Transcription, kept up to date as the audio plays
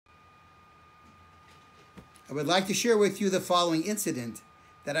I would like to share with you the following incident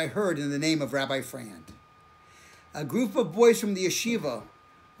that I heard in the name of Rabbi Frand. A group of boys from the yeshiva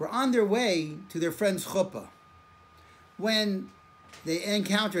were on their way to their friend's chuppah when they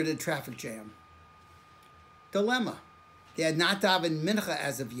encountered a traffic jam. Dilemma. They had not davened mincha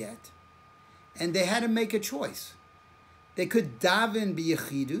as of yet, and they had to make a choice. They could daven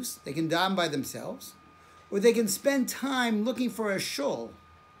b'yechidus, they can daven by themselves, or they can spend time looking for a shul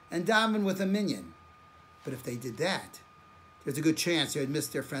and daven with a minyan. But if they did that, there's a good chance they would miss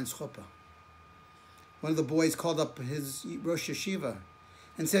their friend's chuppah. One of the boys called up his Rosh Yeshiva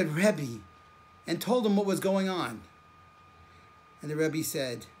and said, Rebbe, and told him what was going on. And the Rebbe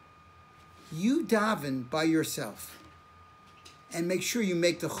said, you daven by yourself and make sure you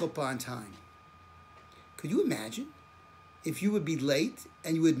make the chuppah on time. Could you imagine if you would be late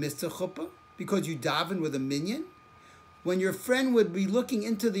and you would miss the chuppah because you daven with a minyan? When your friend would be looking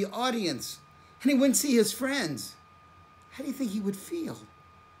into the audience and he wouldn't see his friends, how do you think he would feel?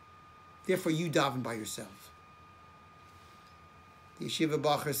 Therefore, you daven by yourself. The yeshiva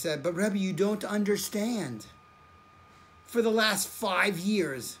bacher said, but Rebbe, you don't understand. For the last 5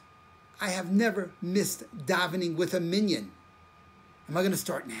 years, I have never missed davening with a minyan. Am I going to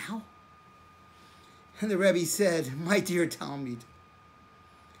start now? And the Rebbe said, my dear Talmud,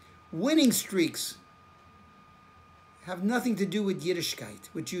 winning streaks have nothing to do with Yiddishkeit,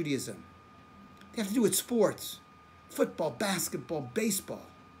 with Judaism. They have to do with sports, football, basketball, baseball.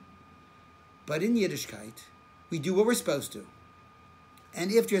 But in Yiddishkeit, we do what we're supposed to.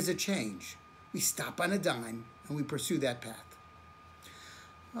 And if there's a change, we stop on a dime and we pursue that path.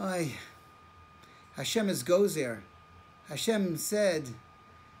 Hashem is gozer. Hashem said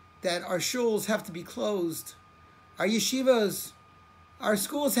that our shuls have to be closed. Our yeshivas, our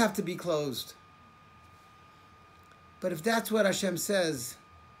schools have to be closed. But if that's what Hashem says,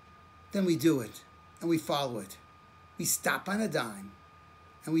 then we do it and we follow it. We stop on a dime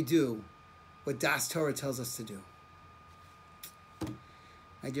and we do what Das Torah tells us to do.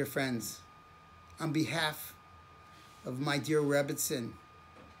 My dear friends, on behalf of my dear Rebbitzin,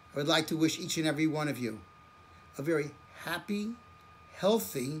 I would like to wish each and every one of you a very happy,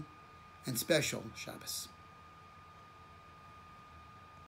 healthy, and special Shabbos.